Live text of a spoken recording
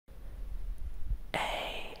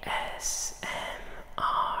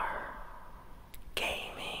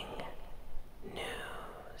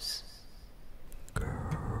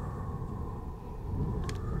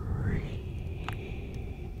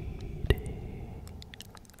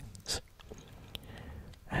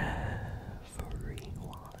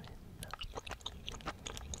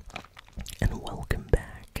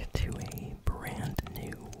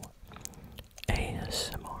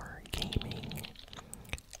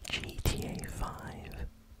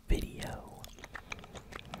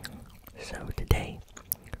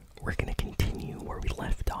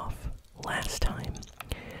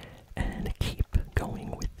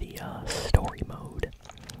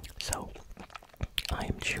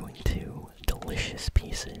chewing two delicious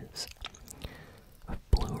pieces of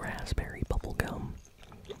blue raspberry bubblegum.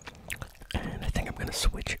 And I think I'm gonna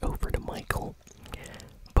switch over to Michael.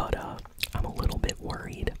 But I'm a little bit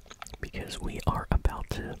worried because we are about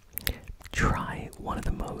to try one of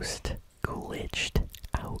the most glitched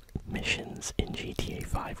out missions in GTA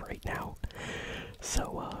 5 right now.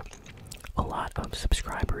 So a lot of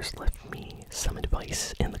subscribers left me some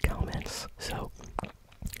advice in the comments, so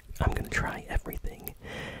I'm gonna try everything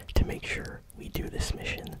to make sure we do this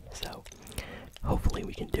mission. So hopefully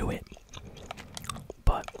we can do it.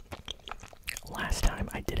 But last time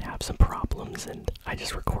I did have some problems and I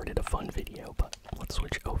just recorded a fun video, but let's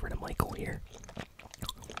switch over to Michael here.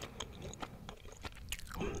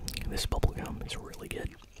 This bubblegum is really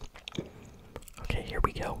good. Okay, here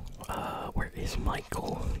we go. Where is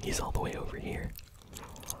Michael? He's all the way over here.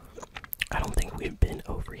 I don't think we've been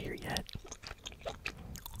over here yet.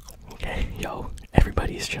 Okay, yo,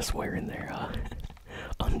 everybody's just wearing their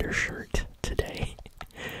undershirt today.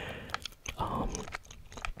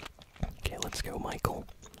 Okay, let's go, Michael.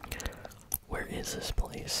 Where is this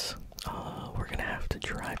place? We're gonna have to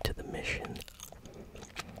drive to the mission.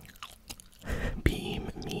 Beam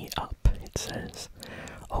me up, it says.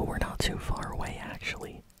 Oh, we're not too far away,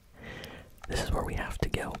 actually. This is where we have to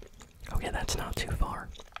go. Okay, that's not too far.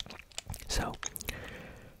 So,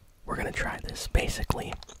 we're gonna try this.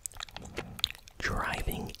 Basically,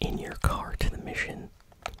 driving in your car to the mission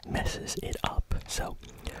messes it up. So,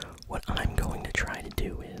 what I'm going to try to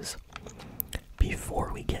do is,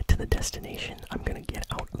 before we get to the destination, I'm gonna get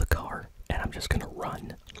out of the car and I'm just gonna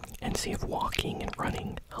run and see if walking and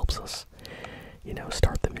running helps us, you know,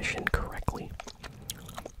 start the mission correctly.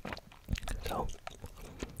 So,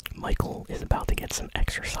 Michael is about to get some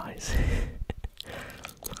exercise.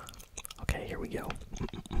 Okay, here we go.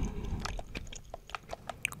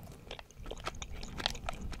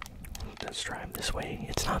 Let's drive this way.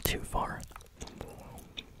 It's not too far.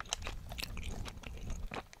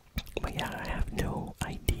 But yeah, I have no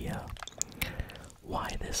idea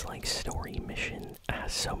why this like story mission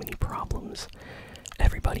has so many problems.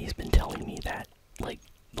 Everybody's been telling me that like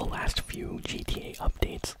the last few GTA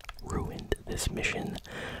updates ruined this mission.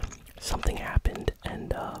 Something happened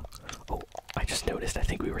and oh, I just noticed I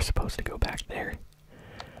think we were supposed to go back there.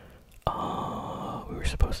 We were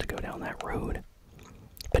supposed to go down that road.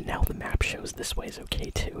 But now the map shows this way is okay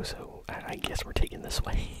too, so I guess we're taking this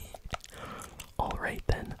way. Alright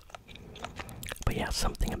then. But yeah,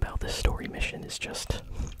 something about this story mission is just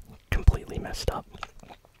completely messed up.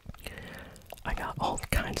 I got all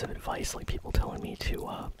kinds of advice, like people telling me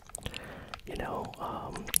to, you know,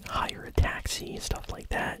 hire a taxi, stuff like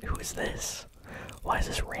that. Who is this? Why is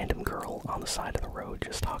this random girl on the side of the road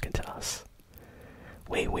just talking to us?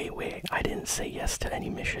 Wait, I didn't say yes to any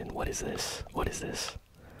mission. What is this? What is this?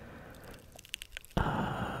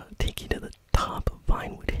 Take you to the top of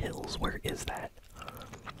Vinewood Hills. Where is that?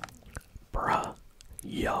 Bruh.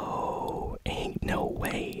 Yo, ain't no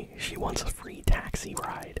way. She wants a free taxi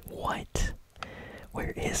ride. What?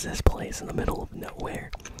 Where is this place in the middle of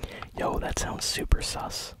nowhere? Yo, that sounds super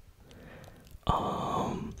sus.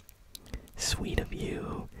 Sweet of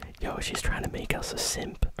you. Yo, she's trying to make us a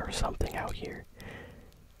simp or something out here.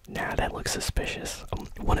 Nah, that looks suspicious.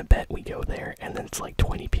 Wanna bet we go there and then it's like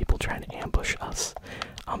 20 people trying to ambush us.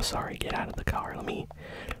 I'm sorry, get out of the car. Let me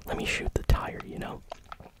shoot the tire, you know?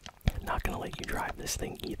 I'm not gonna let you drive this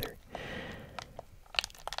thing either.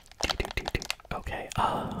 Okay,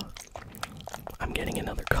 I'm getting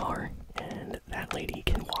another car and that lady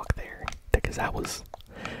can walk there because that was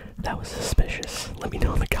suspicious. Let me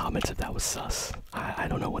know in the comments if that was sus. I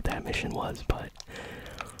don't know what that mission was, but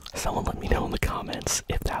someone let me know in the comments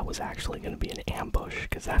if that was actually going to be an ambush,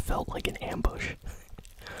 because that felt like an ambush.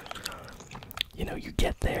 You know, you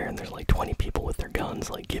get there and there's like 20 people with their guns,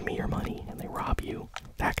 like, give me your money, and they rob you.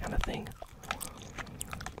 That kind of thing.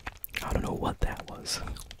 I don't know what that was.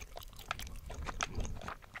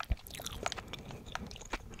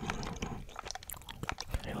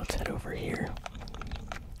 Okay, let's head over here.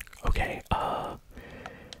 Okay,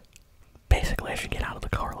 basically I should get out of the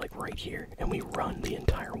car like right here, and we run the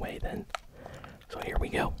entire way then. So here we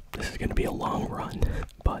go. This is gonna be a long run,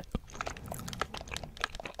 but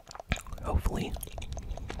hopefully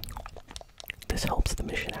this helps the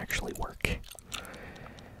mission actually work.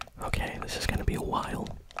 Okay, this is gonna be a while.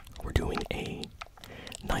 We're doing a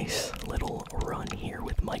nice little run here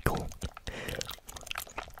with Michael.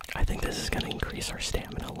 I think this is gonna increase our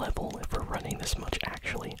stamina level if we're running this much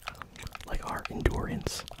actually. Like our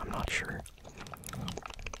endurance, I'm not sure.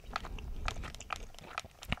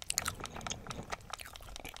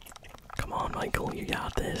 Come on, Michael, you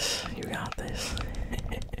got this. You got this.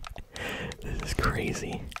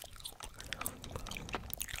 crazy.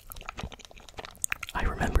 I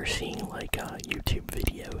remember seeing like YouTube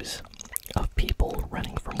videos of people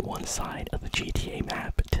running from one side of the GTA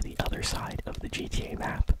map to the other side of the GTA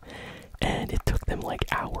map, and it took them like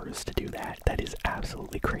hours to do that. That is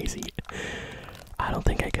absolutely crazy. I don't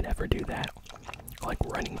think I could ever do that. Like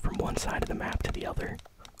running from one side of the map to the other.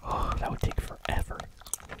 Oh, that would take forever.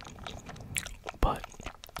 But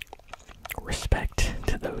respect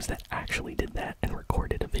to those that actually did that and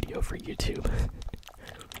recorded a video for YouTube.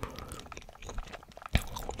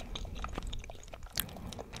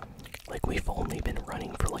 Like, we've only been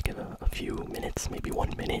running for like a few minutes, maybe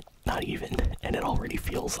 1 minute, not even, and it already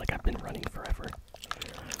feels like I've been running forever.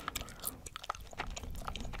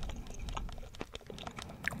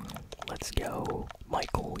 Let's go.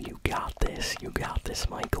 Michael, you got this. You got this,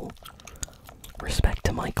 Michael. Respect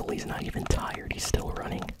to Michael, he's not even tired, he's still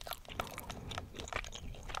running.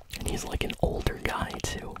 And he's like an older guy,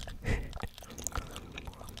 too.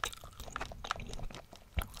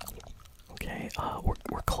 Okay,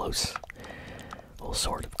 we're close. Well,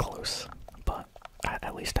 sort of close, but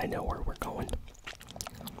at least I know where we're going.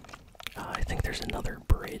 I think there's another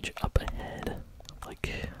bridge up ahead.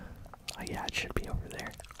 Like, yeah, it should be over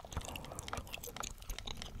there.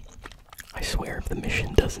 I swear if the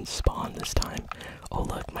mission doesn't spawn this time. Oh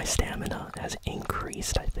look, my stamina has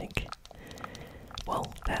increased, I think.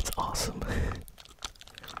 Well, that's awesome.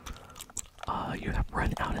 You have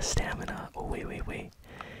run out of stamina. Oh, wait.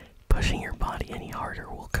 Pushing your body any harder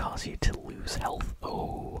will cause you to lose health.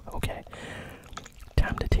 Oh, okay.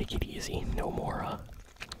 Time to take it easy. No more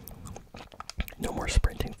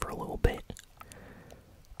sprinting for a little bit.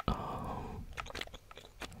 How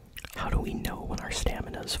do we know when our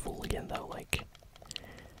stamina is full again, though? Like,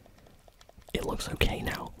 it looks okay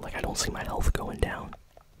now. Like, I don't see my health going down.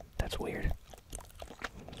 That's weird.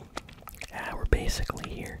 Yeah, we're basically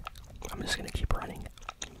here. I'm just gonna keep running.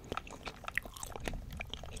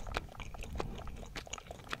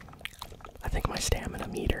 I think my stamina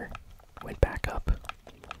meter went back up.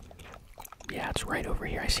 Yeah, it's right over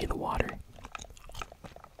here. I see the water.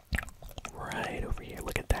 Right over here.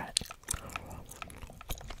 Look at that.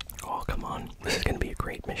 Oh, come on. This is gonna be a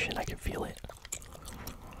great mission. I can feel it.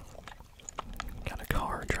 Got a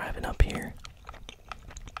car driving up here.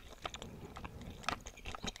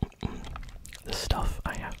 The stuff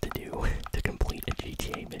I have to do to complete a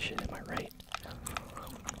GTA mission, am I right?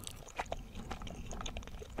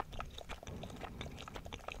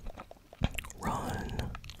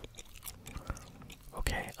 Run.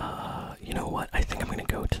 Okay, you know what? I think I'm gonna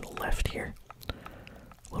go to the left here.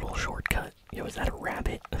 Little shortcut. Yo, is that a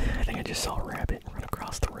rabbit? I think I just saw a rabbit run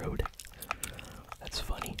across the road. That's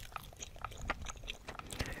funny.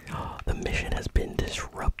 Oh, the mission has been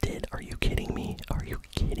disrupted. Are you kidding me? Are you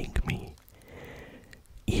kidding me?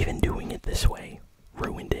 Even doing it this way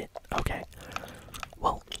ruined it. Okay.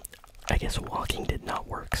 Well, I guess walking did not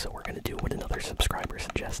work, so we're gonna do what another subscriber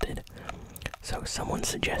suggested. So someone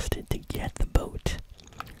suggested to get the boat,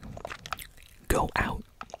 go out,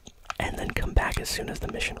 and then come back as soon as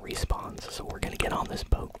the mission respawns. So we're gonna get on this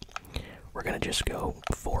boat. We're gonna just go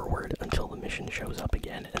forward until the mission shows up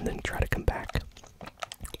again, and then try to come back.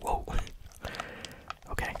 Whoa.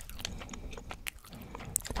 Okay.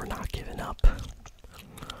 We're not giving up.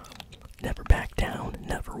 Never back down.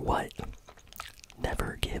 Never what?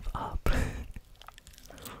 Never give up.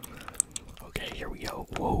 Okay, here we go.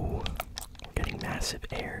 Whoa. We're getting massive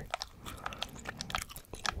air.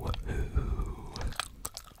 Woohoo.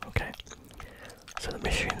 Okay. So the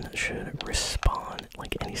mission should respawn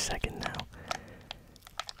like any second now.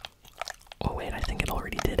 Oh wait, I think it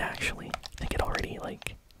already did actually. I think it already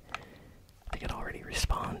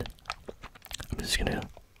respawned. I'm just gonna...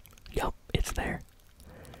 Yup, it's there.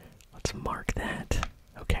 Let's mark that.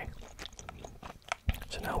 Okay.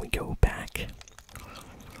 So now we go back.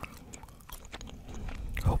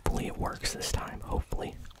 Hopefully it works this time.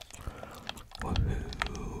 Hopefully.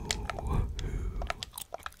 Woohoo. Woohoo.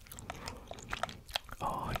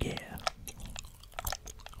 Oh yeah.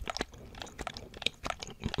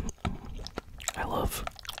 I love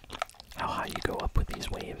how high you go up with these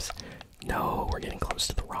waves. No, we're getting close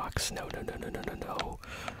to the rocks. No.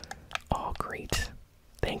 Oh, great.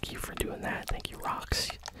 Thank you for doing that. Thank you, rocks.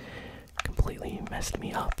 Completely messed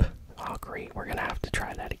me up. Oh, great. We're gonna have to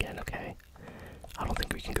try that again, okay? I don't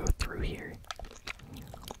think we can go through here.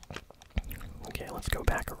 Okay, let's go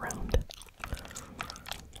back around.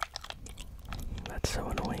 That's so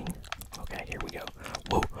annoying. Okay, here we go.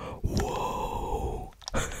 Whoa! Whoa!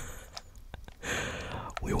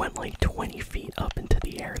 We went like 20 feet up into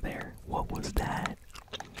the air there. What was that?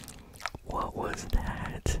 What was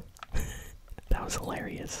that? That was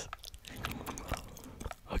hilarious.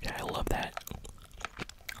 Okay, I love that.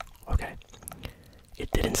 Okay.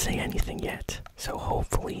 It didn't say anything yet, so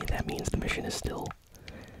hopefully that means the mission is still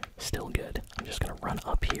good. I'm just gonna run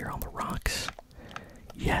up here on the rocks.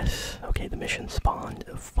 Yes, okay, the mission spawned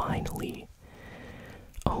finally.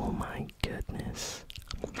 Oh my goodness.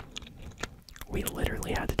 We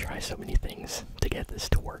literally had to try so many things to get this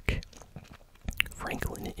to work.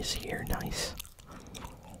 Franklin is here, nice.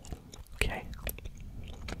 Okay.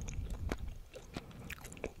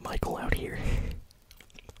 Michael out here.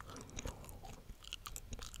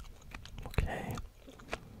 Okay.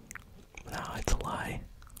 No, it's a lie.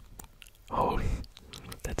 Oh,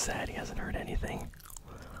 that's sad, he hasn't heard anything.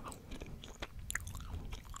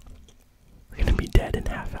 We're gonna be dead in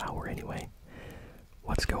half an hour anyway.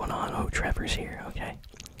 What's going on? Oh, Trevor's here, okay.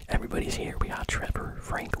 Everybody's here. We got Trevor,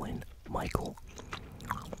 Franklin, Michael.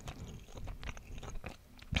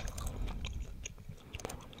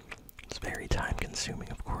 It's very time consuming,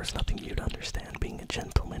 of course, nothing you'd understand being a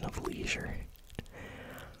gentleman of leisure.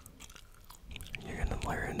 You're gonna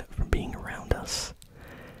learn from being around us.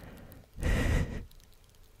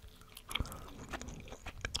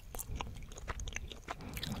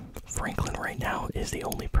 Franklin right now is the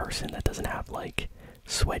only person that doesn't have like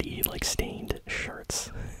sweaty, like stained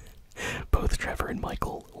shirts. Both Trevor and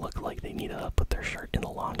Michael look like they need to put their shirt in the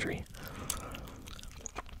laundry.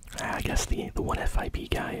 I guess the one FIP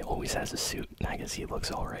guy always has a suit, and I guess he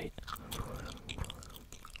looks alright.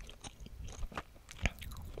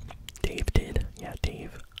 Dave did. Yeah,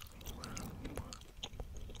 Dave.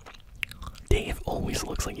 Dave always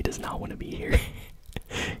looks like he does not want to be here.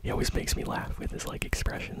 He always makes me laugh with his, like,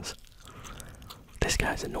 expressions. This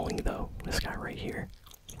guy's annoying, though. This guy right here.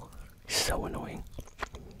 He's so annoying.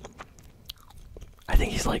 I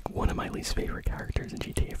think he's, like, one of my least favorite characters in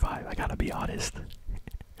GTA 5. I gotta be honest.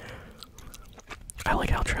 I like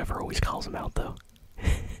how Trevor always calls him out, though.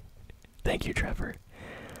 Thank you, Trevor.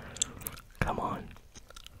 Come on.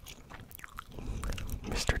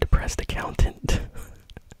 Mr. Depressed Accountant.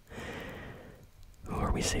 Who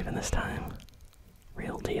are we saving this time?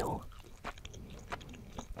 Real deal.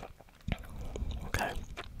 Okay.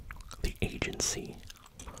 The agency.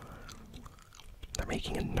 They're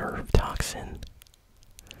making a nerve toxin.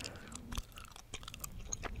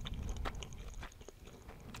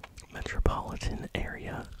 Metropolitan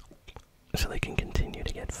area. So they can continue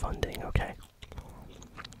to get funding, okay.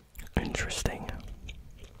 Interesting.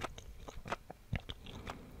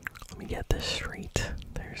 Let me get this straight.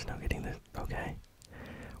 There's no getting this. Okay.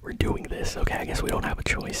 We're doing this. Okay, I guess we don't have a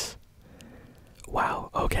choice. Wow,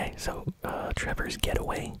 okay, so, Trevor's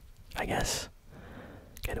getaway, I guess.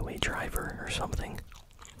 Getaway driver or something.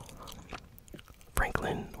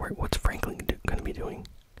 Franklin, what's Franklin gonna be doing?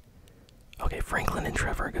 Okay, Franklin and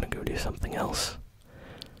Trevor are gonna go do something else.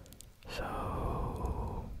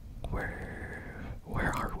 So, where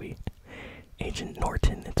are we? Agent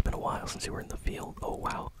Norton, it's been a while since you were in the field. Oh,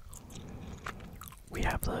 wow. We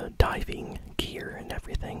have the diving gear and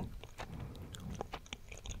everything.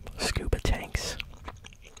 Scuba tanks.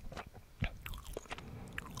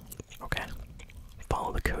 Okay.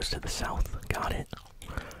 Follow the coast to the south. Got it.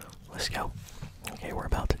 Let's go. Okay, we're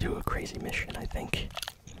about to do a crazy mission, I think.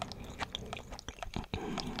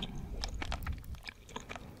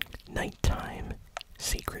 Nighttime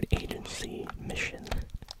secret agency mission.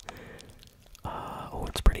 Oh,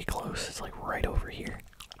 it's pretty close. It's like right over here.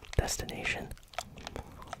 Destination.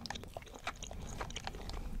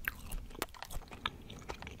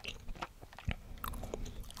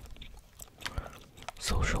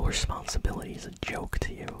 Social responsibility is a joke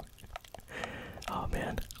to you. Oh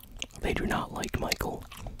man, they do not like Michael.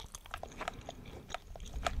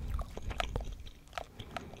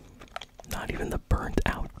 Not even the burnt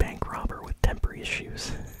out bank robber with temper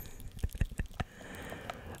issues.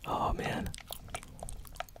 Oh man.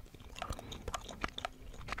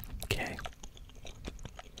 Okay.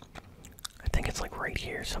 I think it's like right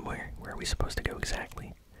here somewhere. Where are we supposed to go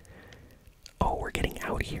exactly? Oh, we're getting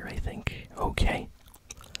out here, I think. Okay.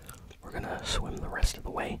 We're gonna swim the rest of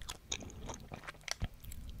the way.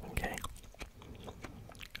 Okay.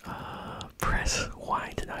 Press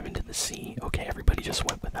Y to dive into the sea. Okay, everybody just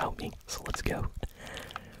went without me, so let's go.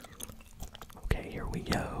 Okay, here we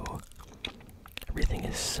go. Everything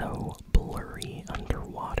is so blurry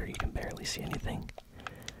underwater, you can barely see anything.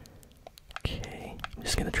 Okay, I'm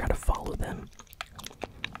just gonna try to follow them.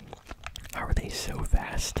 How are they so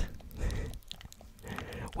fast?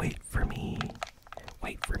 Wait for me.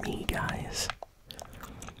 Wait for me, guys.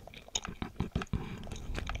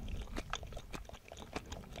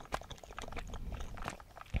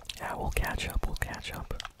 Yeah, we'll catch up, we'll catch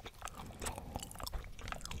up.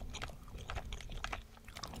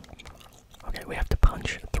 Okay, we have to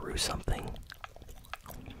punch through something.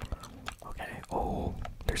 Okay, oh,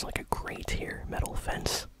 there's like a grate here, metal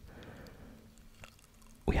fence.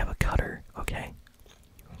 We have a cutter, okay.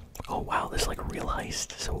 Oh wow, this is like a real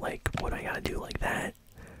heist. So like, what I gotta do like that?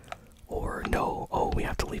 Or no, oh, we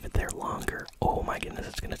have to leave it there longer. Oh my goodness,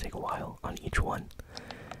 it's gonna take a while on each one.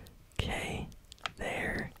 Okay,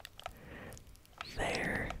 there.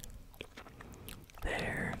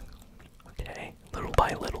 Okay, little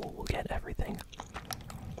by little, we'll get everything.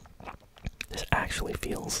 This actually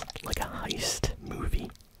feels like a heist movie.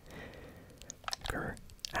 We're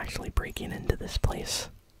actually breaking into this place.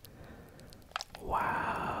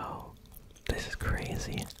 Wow, this is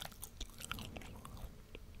crazy.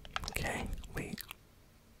 Okay, wait.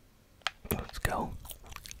 Let's go.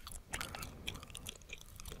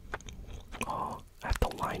 Oh, I have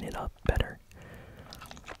to line it up better.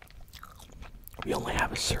 We only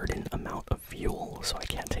have a certain amount of fuel, so I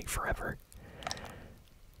can't take forever.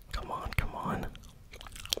 Come on, come on.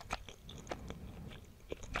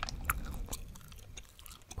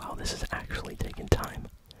 Wow, this is actually taking time.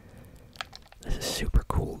 This is super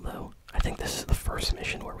cool, though. I think this is the first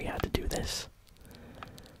mission where we had to do this.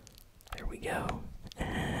 There we go.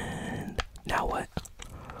 And now what?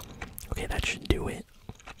 Okay, that should do it.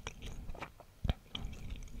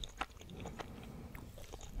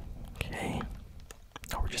 Okay.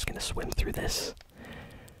 Now we're just gonna swim through this.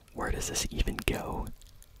 Where does this even go?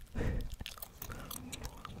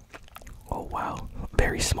 Oh wow,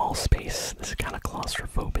 very small space. This is kind of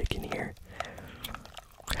claustrophobic in here.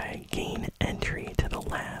 Okay, gain entry to the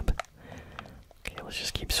lab. Okay, let's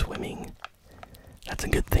just keep swimming. That's a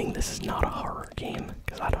good thing this is not a horror game,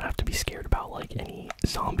 because I don't have to be scared about like any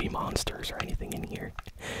zombie monsters or anything in here.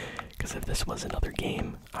 Because if this was another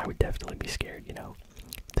game, I would definitely be scared, you know.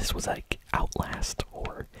 This was like Outlast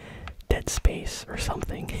or Dead Space or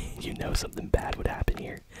something. You know something bad would happen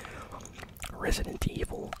here. Resident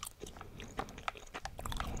Evil.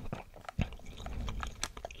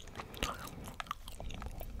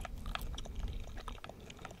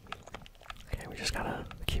 Okay, we just gotta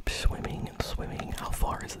keep swimming and swimming. How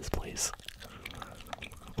far is this place?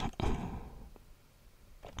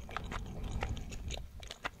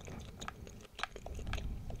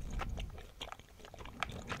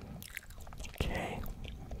 Okay.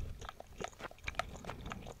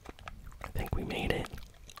 I think we made it.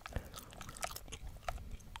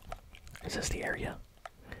 Is this the area?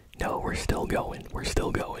 No, we're still going. We're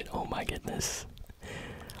still going. Oh my goodness.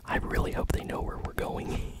 I really hope they know where we're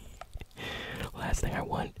going. Last thing I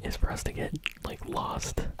want is for us to get, like,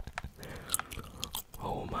 lost.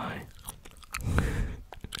 Oh my.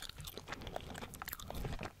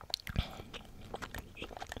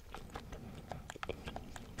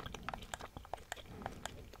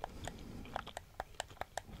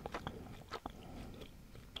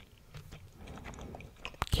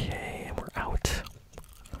 Okay, and we're out.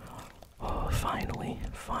 Oh, finally,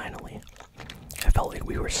 finally. I felt like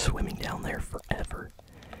we were swimming down there forever.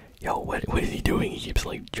 Yo, what is he doing? He keeps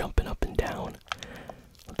like jumping up and down.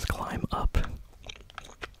 Let's climb up.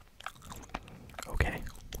 Okay.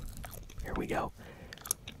 Here we go.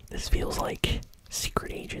 This feels like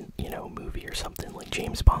Secret Agent, you know, movie or something, like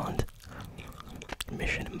James Bond.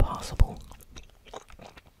 Mission Impossible.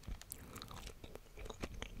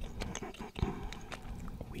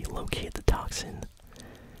 We locate the toxin.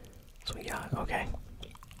 So we got, okay.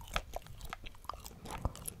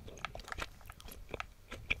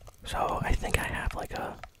 So I think I have like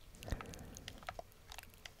a,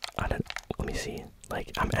 I don't, let me see,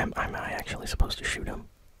 like, am I actually supposed to shoot him?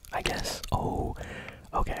 I guess. Oh,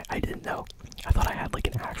 okay, I didn't know. I thought I had like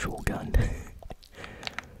an actual gun.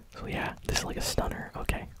 So yeah, this is like a stunner,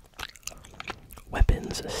 okay.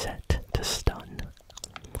 Weapons set to stun.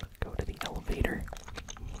 Go to the elevator.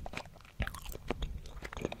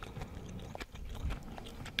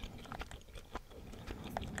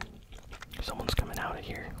 Someone's coming out of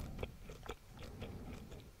here.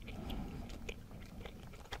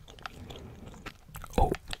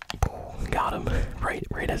 Oh, got him.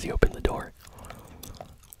 Right as he opened the door.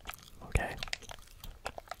 Okay.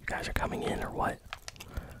 You guys are coming in or what?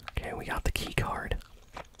 Okay, we got the key card.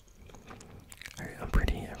 Alright,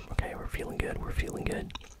 okay, we're feeling good, we're feeling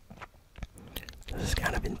good. This is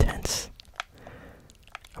kind of intense.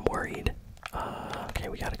 I'm worried. Okay,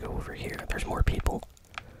 we gotta go over here. There's more people.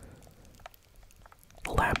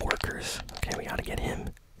 The lab workers. Okay, we gotta get him.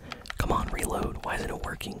 Come on, reload. Why isn't it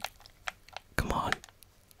working? Come on.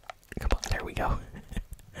 Come on, there we go.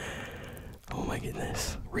 Oh my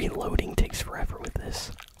goodness. Reloading takes forever with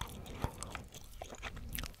this.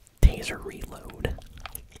 Taser reload.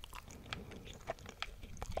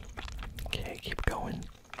 Okay, keep going.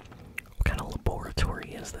 What kind of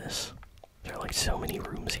laboratory is this? There are like so many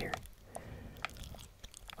rooms here.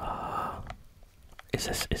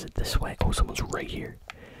 Is it this way? Oh, someone's right here.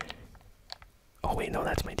 Oh wait, no,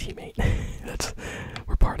 that's my teammate.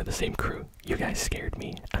 We're part of the same crew. You guys scared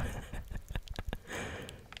me.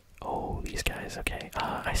 Oh, these guys, okay.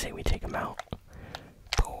 I say we take them out.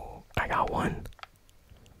 Oh, I got one.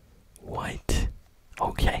 What?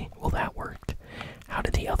 Okay, well that worked. How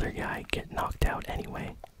did the other guy get knocked out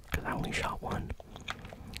anyway? Because I only shot one.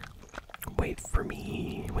 Wait for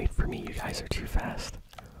me, you guys are too fast.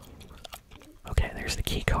 Okay, there's the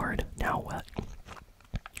key card. Now what?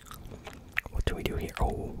 What do we do here?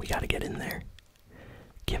 Oh, we gotta get in there.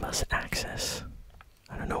 Give us access.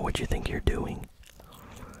 I don't know what you think you're doing.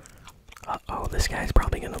 Uh-oh, this guy's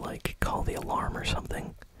probably gonna, like, call the alarm or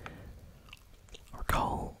something. Or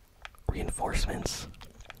call reinforcements.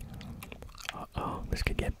 Uh-oh, this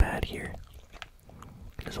could get bad here.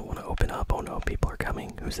 He doesn't want to open up. Oh no, people are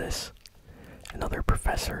coming. Who's this? Another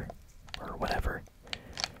professor. Or whatever.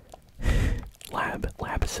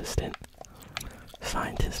 Lab assistant.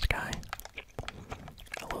 Scientist guy.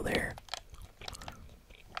 Hello there.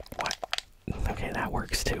 What? Okay, that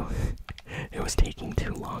works too. It was taking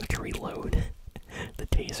too long to reload the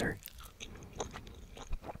taser.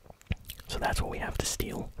 So that's what we have to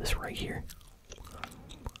steal. This right here.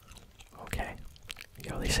 Okay. You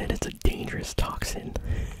know, they said it's a dangerous toxin.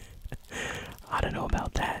 I don't know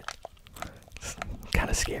about that. It's kind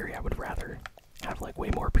of scary. I would rather have like way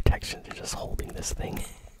more protection than just holding this thing.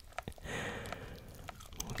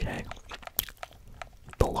 Okay.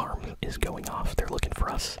 The alarm is going off. They're looking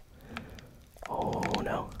for us. Oh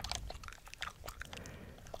no.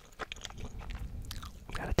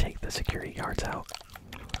 Gotta take the security guards out.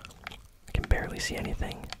 I can barely see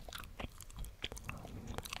anything.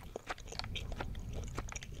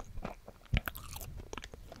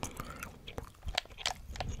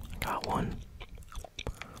 Got one.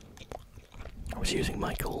 I was using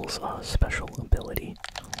Michael's special ability.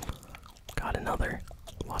 Got another.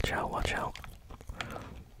 Watch out, watch out.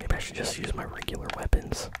 Maybe I should just use my regular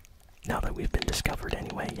weapons. Now that we've been discovered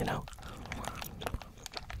anyway, you know?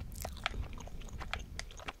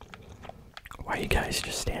 Why are you guys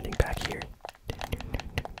just standing back here?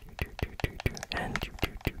 And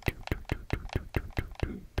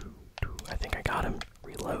I think I got him.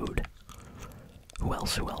 Reload. Who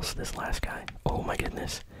else? Who else? This last guy. Oh my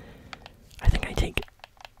goodness. I think I take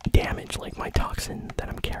damage, like my toxin that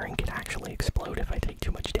I'm carrying can actually explode if I take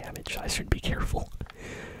too much damage. I should be careful.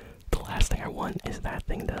 The last thing I want is that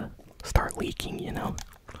thing to start leaking, you know?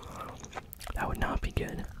 That would not be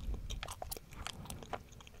good.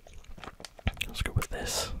 Let's go with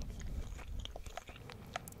this.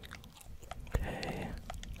 Okay.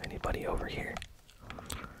 Anybody over here?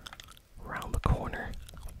 Around the corner.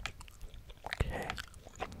 Okay.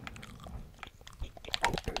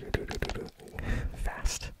 Oh,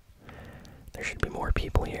 fast. There should be more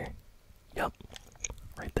people here. Yup.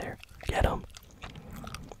 Right there. Get them.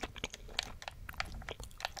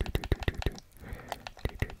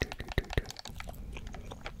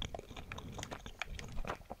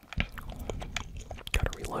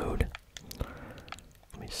 Gotta reload.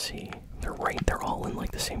 Let me see. They're all in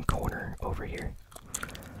like the same corner over here.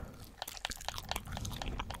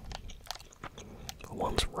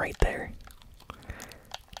 One's right there.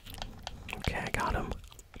 Okay, I got him.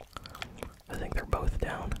 I think they're both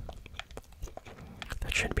down.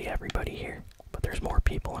 That should be everybody here, but there's more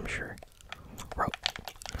people, I'm sure. Bro,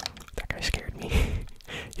 that guy scared me.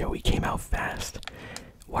 Yo, we came out fast.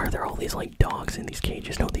 Why are there all these, like, dogs in these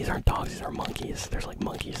cages? No, these aren't dogs, these are monkeys. There's, like,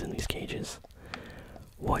 monkeys in these cages.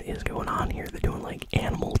 What is going on here? They're doing, like,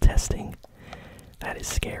 animal testing. That is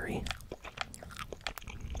scary.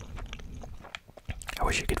 I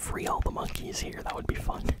wish you could free all the monkeys here. That would be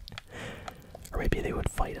fun. Or maybe they would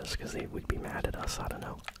fight us because they would be mad at us. I don't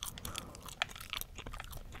know.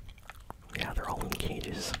 Yeah, they're all in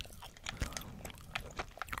cages.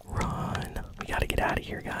 Run. We gotta get out of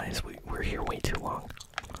here, guys. We're here way too long.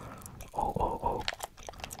 Oh.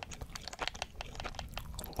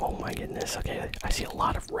 Oh my goodness. Okay, I see a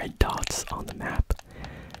lot of red dots on the map.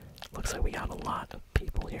 Looks like we got a lot of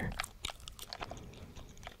people here.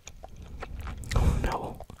 Oh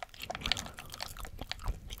no.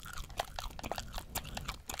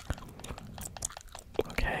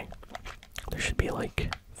 Okay. There should be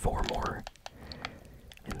like 4 more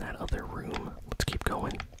in that other room. Let's keep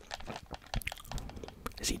going.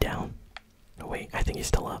 Is he down? No, wait, I think he's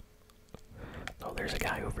still up. Oh, there's a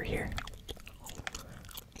guy over here.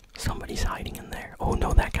 Somebody's hiding in there. Oh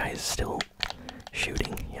no, that guy is still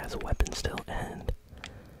shooting. He has a weapon still, and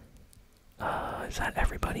Is that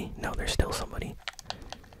everybody? No, there's still somebody.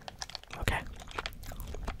 Okay.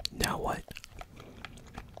 Now what?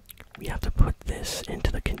 We have to put this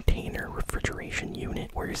into the container refrigeration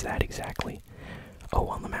unit. Where is that exactly? Oh,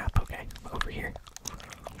 on the map. Okay, over here.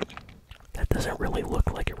 That doesn't really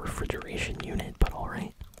look like a refrigeration unit, but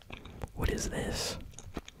alright. What is this?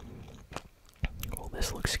 Oh,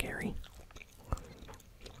 this looks scary.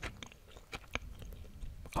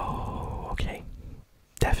 Oh, okay.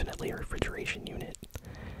 Definitely a refrigeration unit.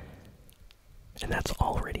 And that's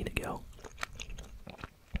all ready to go.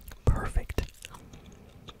 Perfect.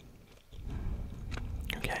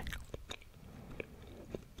 Okay.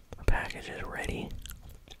 The package is ready.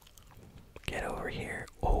 Get over here.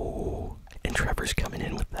 Oh, and Trevor's coming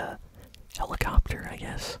in with the helicopter, I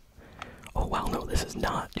guess. Oh wow, no, this is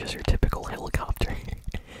not just your typical helicopter.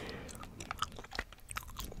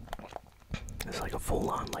 It's like a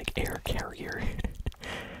full-on, like, air carrier.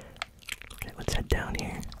 Okay, let's head down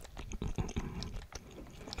here.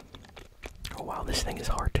 Oh wow, this thing is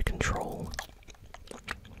hard to control.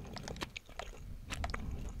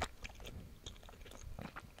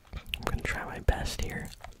 I'm gonna try my best here.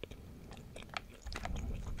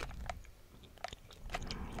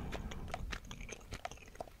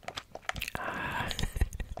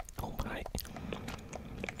 Oh my.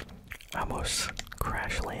 I almost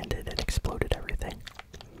crash landed and exploded everything.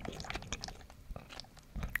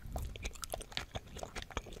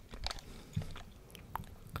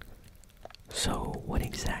 So, what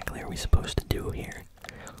exactly are we supposed to do here?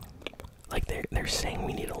 Like, they're saying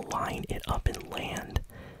we need to line it up and land.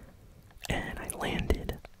 And I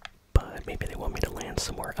landed, but maybe they want me to land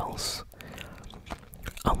somewhere else.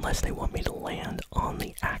 Unless they want me to land on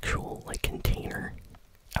the actual, like, container,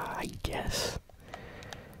 I guess.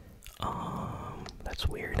 That's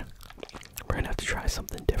weird. We're gonna have to try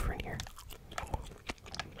something different here. I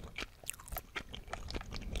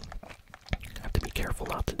have to be careful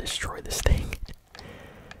not to destroy this thing.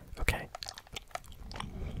 Okay.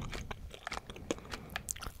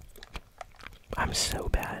 I'm so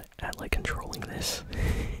bad at, like, controlling this.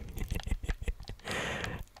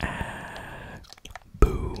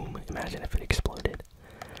 Boom. Imagine if it exploded.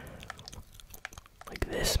 Like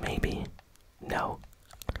this, maybe? No.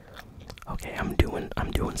 Okay, I'm doing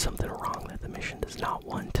something wrong that the mission does not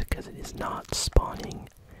want, because it is not spawning,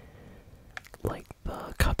 like,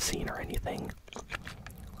 the cutscene or anything.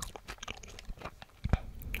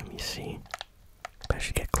 Let me see. I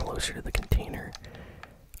should get closer to the container.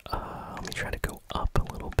 Let me try to go up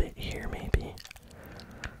a little bit here, maybe.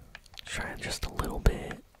 Try it just a little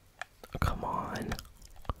bit. Come on.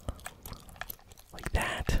 Like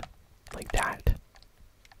that. Like that.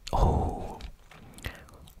 Oh.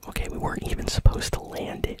 Okay, we weren't even supposed to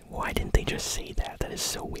land it. Why didn't they just say that? That is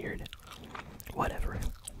so weird. Whatever.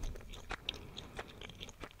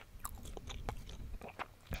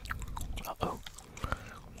 Uh-oh.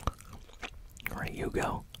 Alright, you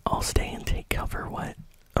go. I'll stay and take cover. What?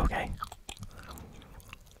 Okay.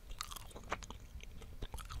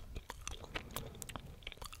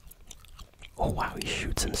 Oh wow, he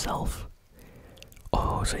shoots himself.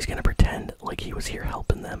 Oh, so he's gonna pretend like he was here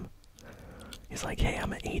helping them. He's like, hey,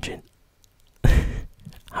 I'm an agent.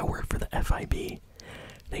 I work for the FIB.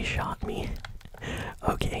 They shot me.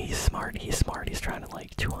 Okay, he's smart, he's smart. He's trying to,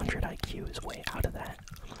 like, 200 IQ his way out of that.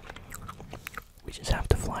 We just have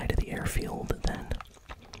to fly to the airfield and then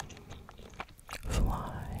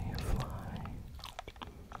fly, fly.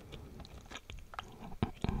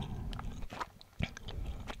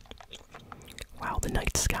 Wow, the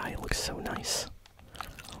night sky looks so nice.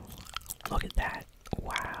 Look at that.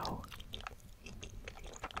 Wow.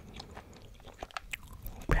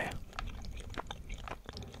 Okay.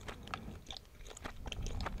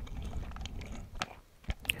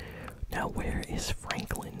 Now where is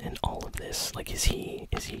Franklin in all of this? Like, is he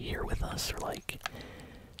here with us, or like,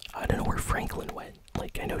 I don't know where Franklin went.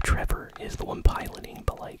 Like, I know Trevor is the one piloting,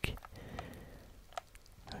 but like,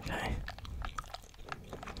 okay.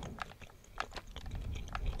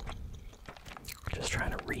 Just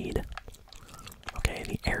trying to read. Okay,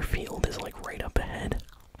 the airfield is like right up ahead.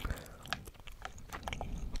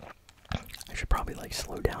 I should probably like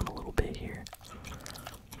slow down a little bit here.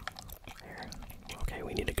 There. Okay,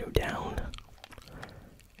 we need to go down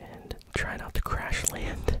and try not to crash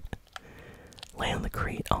land. Land the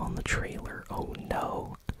crate on the trailer. Oh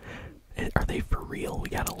no. Are they for real? We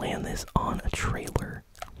gotta land this on a trailer.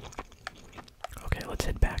 Okay, let's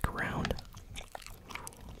head back around.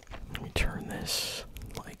 Let me turn this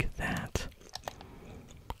like that.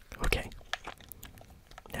 Okay.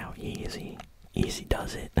 Now easy. Easy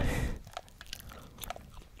does it. Let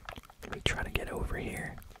me try to get over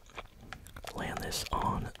here. this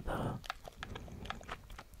on the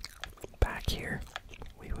back here.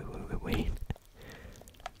 Wait.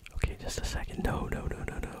 Okay, just a second. No.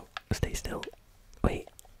 Stay still. Wait.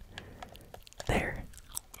 There.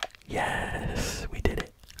 Yes, we did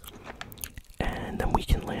it. And then we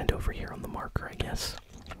can land over here on the marker, I guess.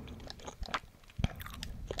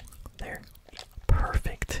 There.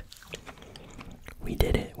 Perfect. We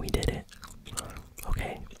did it.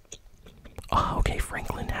 Okay. Oh, okay,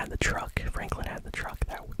 Franklin had the truck.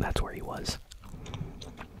 That's where he was.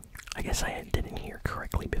 I guess I didn't hear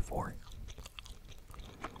correctly before.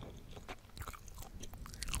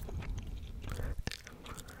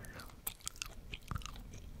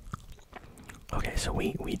 Okay, so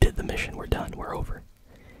we did the mission. We're done. We're over.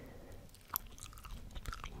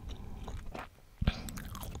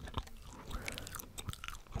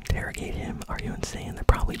 Interrogate him. Are you insane? They're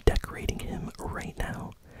probably decorating him right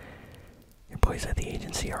now. Your boys at the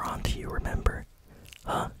agency are on to you, remember?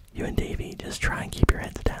 Huh? You and Davey, just try and keep your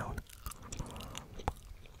heads down.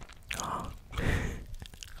 Oh.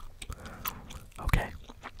 Okay.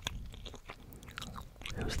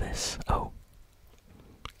 Who's this? Oh.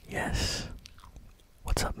 Yes.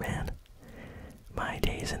 What's up, man? My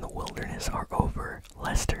days in the wilderness are over,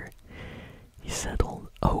 Lester. He settled.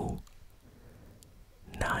 Oh.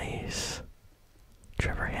 Nice.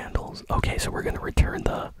 Trevor handles. Okay, so we're gonna return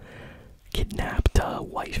the kidnapped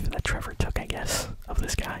wife that Trevor took, I guess, of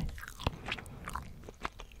this guy.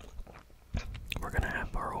 We're gonna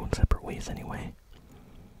have our own separate ways anyway.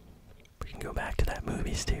 We can go back to that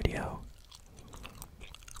movie studio.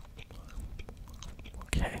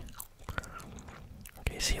 Okay.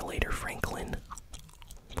 Okay, see you later, Franklin.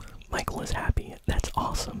 Michael is happy. That's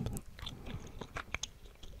awesome.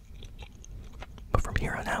 But from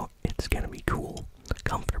here on out, it's gonna be cool,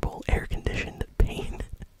 comfortable, air-conditioned pain.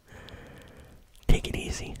 Take it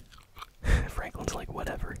easy. Franklin's like,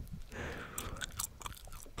 whatever.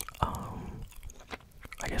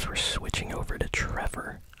 I guess we're switching over to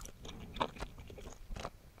Trevor.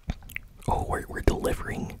 Oh, we're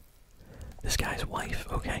delivering this guy's wife.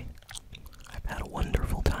 Okay. I've had a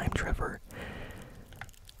wonderful time, Trevor.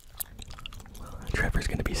 Trevor's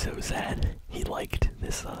gonna be so sad. He liked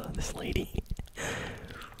this lady.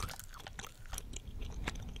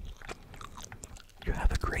 You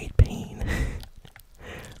have a great pain,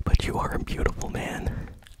 but you are a beautiful man.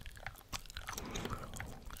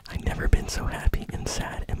 I've never been so happy and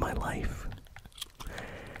sad in my life.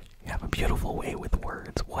 You have a beautiful way with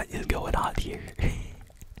words. What is going on here?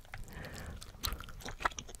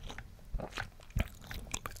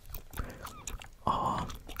 Aw.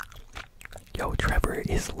 Yo, Trevor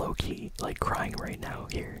is low-key, like, crying right now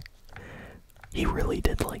here. He really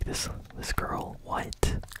did like this girl.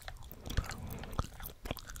 What?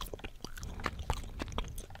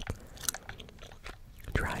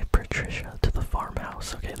 Drive Patricia to the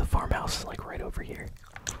farmhouse. Okay, the farmhouse is like right over here.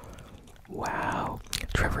 Wow.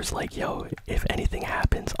 Trevor's like, yo, if anything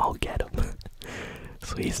happens, I'll get him.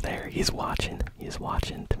 So he's there. He's watching. He's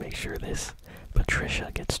watching to make sure this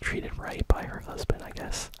Patricia gets treated right by her husband, I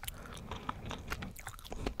guess.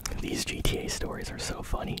 These GTA stories are so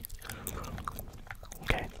funny.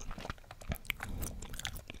 Okay.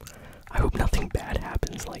 I hope nothing bad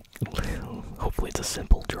happens. Like, hopefully it's a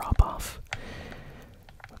simple drop-off.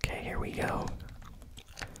 Okay, here we go.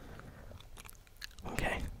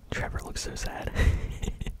 Okay, Trevor looks so sad.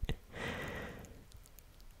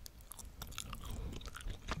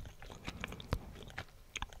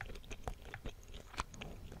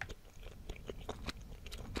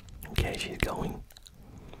 Okay, she's going.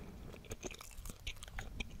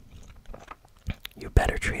 You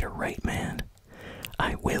better treat her right, man.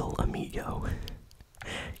 I will, amigo.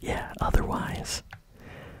 Yeah, otherwise.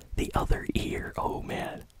 The other ear. Oh,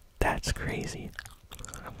 man. That's crazy.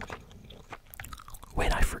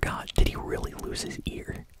 Wait, I forgot. Did he really lose his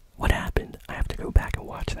ear? What happened? I have to go back and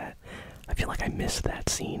watch that. I feel like I missed that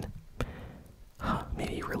scene. Huh,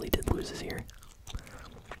 maybe he really did lose his ear.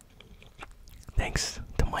 Thanks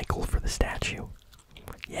to Michael for the statue.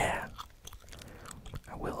 Yeah.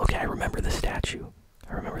 I will. Okay, I remember the statue.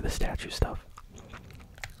 I remember the statue stuff.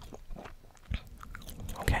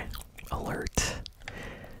 Okay. Alert.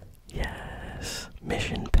 Yes.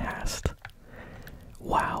 Mission passed.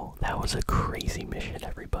 Wow, that was a crazy mission,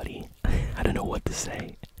 everybody. I don't know what to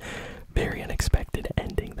say. Very unexpected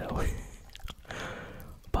ending, though.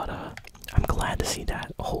 But, I'm glad to see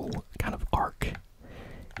that whole kind of arc,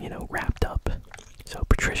 you know, wrapped up. So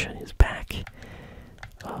Patricia is back.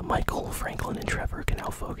 Michael, Franklin, and Trevor can now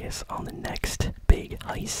focus on the next big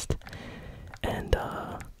heist. And,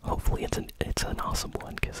 hopefully it's an awesome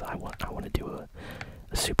one, because I want to do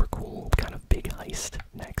a super cool kind of big heist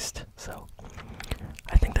next. So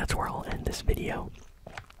I think that's where I'll end this video.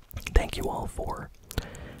 Thank you all for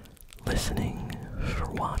listening,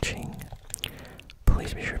 for watching.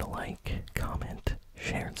 Please be sure to like, comment,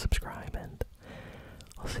 share, and subscribe, and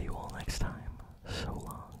I'll see you all